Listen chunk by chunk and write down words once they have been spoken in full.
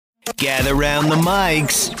Gather round the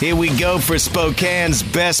mics. Here we go for Spokane's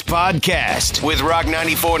best podcast with Rock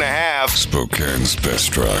 94.5. Spokane's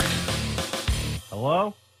best rock.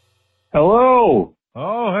 Hello? Hello.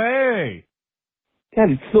 Oh, hey. God,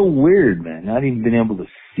 it's so weird, man. Not even being able to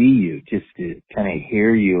see you, just to kind of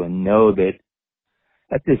hear you and know that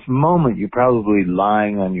at this moment you're probably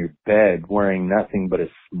lying on your bed wearing nothing but a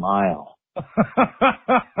smile.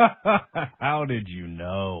 How did you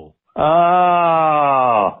know?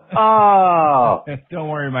 Oh. Don't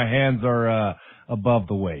worry, my hands are above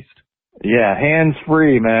the waist. Yeah, hands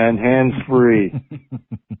free, man. Hands free.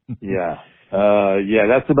 Yeah.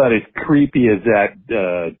 That's about as creepy as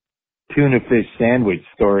that tuna fish sandwich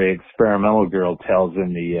story Xperimental Girl tells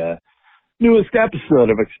in the newest episode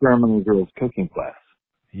of Experimental Girl's cooking class.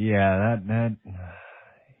 Yeah, that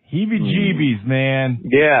heebie-jeebies, man.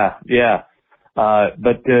 Yeah.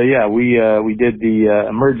 We did the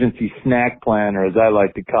emergency snack plan, or as I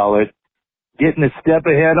like to call it, getting a step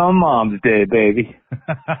ahead on Mom's Day, baby.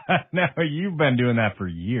 No, you've been doing that for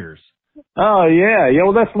years. Oh, yeah.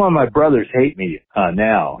 Well, that's why my brothers hate me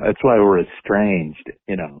now. That's why we're estranged,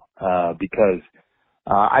 because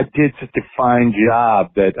I did such a fine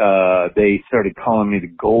job that they started calling me the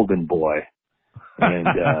golden boy. And,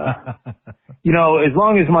 as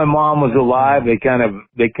long as my mom was alive, they kind of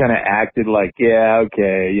acted like, yeah,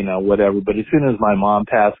 okay, whatever. But as soon as my mom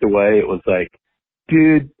passed away, it was like,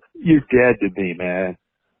 dude, you're dead to me, man.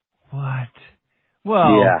 What?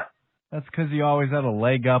 Well, yeah. That's because you always had a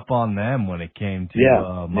leg up on them when it came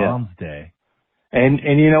to Mom's Day. And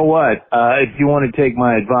you know what? If you want to take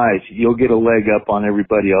my advice, you'll get a leg up on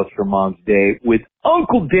everybody else for Mom's Day with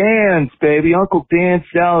Uncle Dan's, baby. Uncle Dan's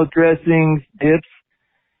salad dressings, dips,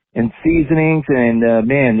 and seasonings. And,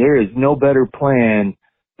 man, there is no better plan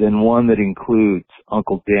than one that includes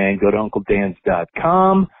Uncle Dan. Go to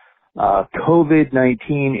UncleDans.com.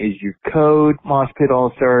 COVID-19 is your code. Mosh Pit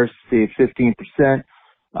All-Stars, save 15%.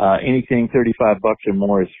 Anything $35 or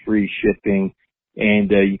more is free shipping.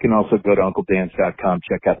 And you can also go to UncleDans.com,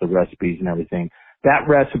 check out the recipes and everything. That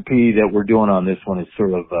recipe that we're doing on this one is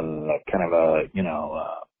sort of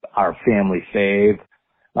our family fave.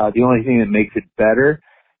 The only thing that makes it better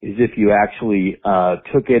is if you actually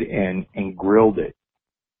took it and grilled it.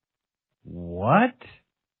 What?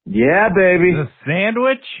 Yeah, baby. The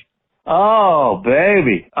sandwich? Oh,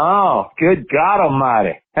 baby. Oh, good God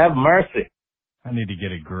Almighty. Have mercy. I need to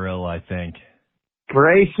get a grill, I think.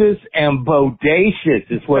 Gracious and bodacious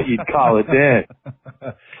is what you'd call it then.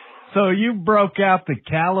 So you broke out the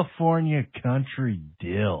California Country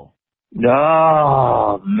Dill.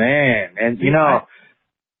 Oh, man. And,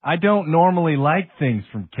 I don't normally like things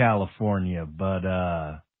from California, but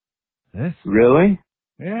this... Really?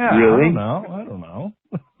 Yeah, really? I don't know.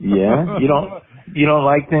 Yeah? You don't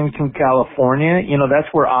like things from California? That's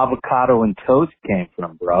where avocado and toast came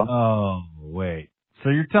from, bro. Oh, wait. So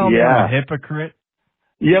you're telling me I'm a hypocrite?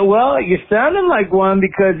 Yeah, well, you're sounding like one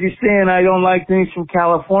because you're saying I don't like things from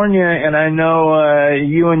California, and I know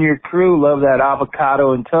you and your crew love that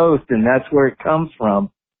avocado and toast, and that's where it comes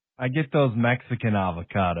from. I get those Mexican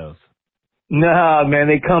avocados. No, man,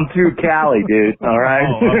 they come through Cali, dude, all right?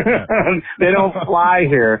 Oh, okay. They don't fly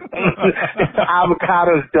here.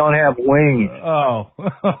 Avocados don't have wings. Oh,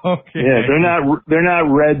 okay. Yeah, they're not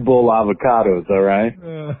Red Bull avocados, all right?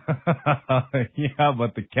 Yeah,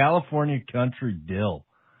 but the California Country Dill.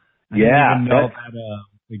 I didn't even know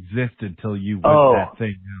that existed till you whipped that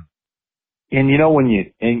thing out. And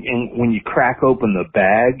when you crack open the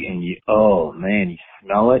bag and you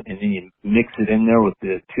smell it, and then you mix it in there with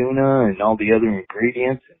the tuna and all the other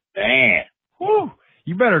ingredients, and man. Whew.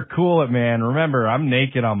 You better cool it, man. Remember, I'm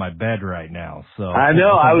naked on my bed right now, so. I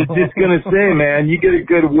know. I was just going to say, man, you get a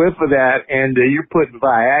good whiff of that, and you're putting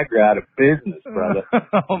Viagra out of business, brother.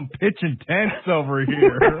 I'm pitching tents over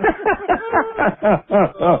here.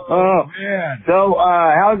 Oh, man. So,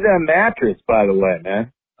 how's that mattress, by the way,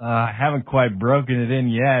 man? I haven't quite broken it in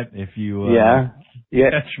yet, if you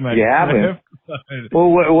catch my you haven't. Well,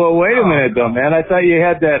 wait a minute, though, man. I thought you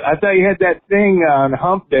had that thing on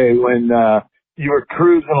Hump Day when you were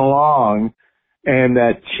cruising along, and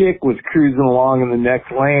that chick was cruising along in the next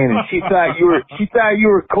lane, and she thought you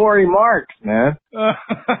were Corey Marks, man.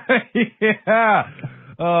 Yeah.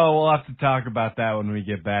 Oh, we'll have to talk about that when we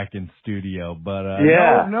get back in studio. But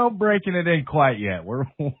no breaking it in quite yet. We're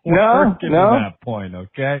working to that point,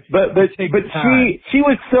 okay? But she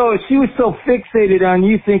was so fixated on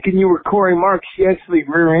you thinking you were Corey Marks, she actually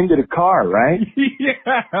rear-ended a car, right?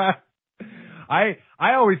 Yeah.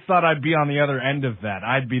 I always thought I'd be on the other end of that.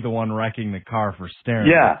 I'd be the one wrecking the car for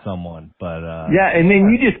staring at someone. But and then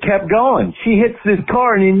you just kept going. She hits this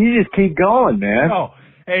car, and then you just keep going, man. Oh,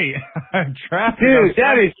 Hey, traffic. Dude,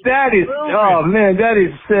 that is, oh man, that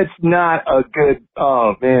is such not a good,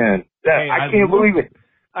 oh man. I can't believe it.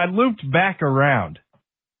 I looped back around.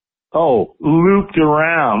 Oh, looped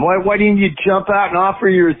around. Why didn't you jump out and offer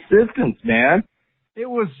your assistance, man? It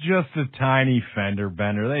was just a tiny fender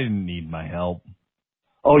bender. They didn't need my help.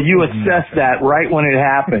 Oh, you assessed that right when it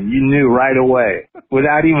happened. You knew right away.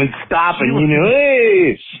 Without even stopping, you knew,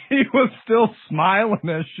 hey! She was still smiling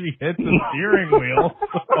as she hit the steering wheel.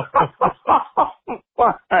 Oh,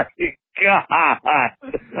 my God.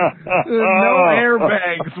 No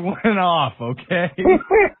airbags went off, okay?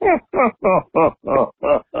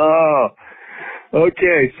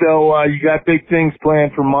 Okay, so you got big things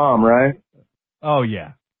planned for Mom, right? Oh,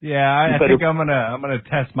 yeah. Yeah, I think I'm gonna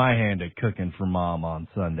test my hand at cooking for Mom on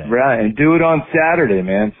Sunday. Right, and do it on Saturday,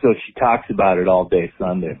 man, so she talks about it all day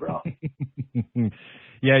Sunday, bro.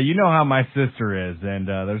 Yeah, you know how my sister is, and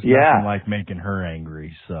there's nothing like making her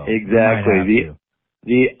angry, so. Exactly.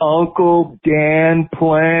 The Uncle Dan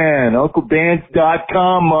plan.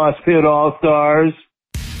 UncleDans.com, Moshpit All-Stars.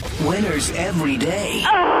 Winners every day. Oh,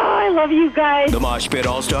 I love you guys. The Moshpit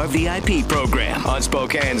All-Star VIP program on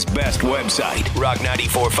Spokane's best website,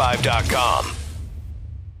 rock945.com.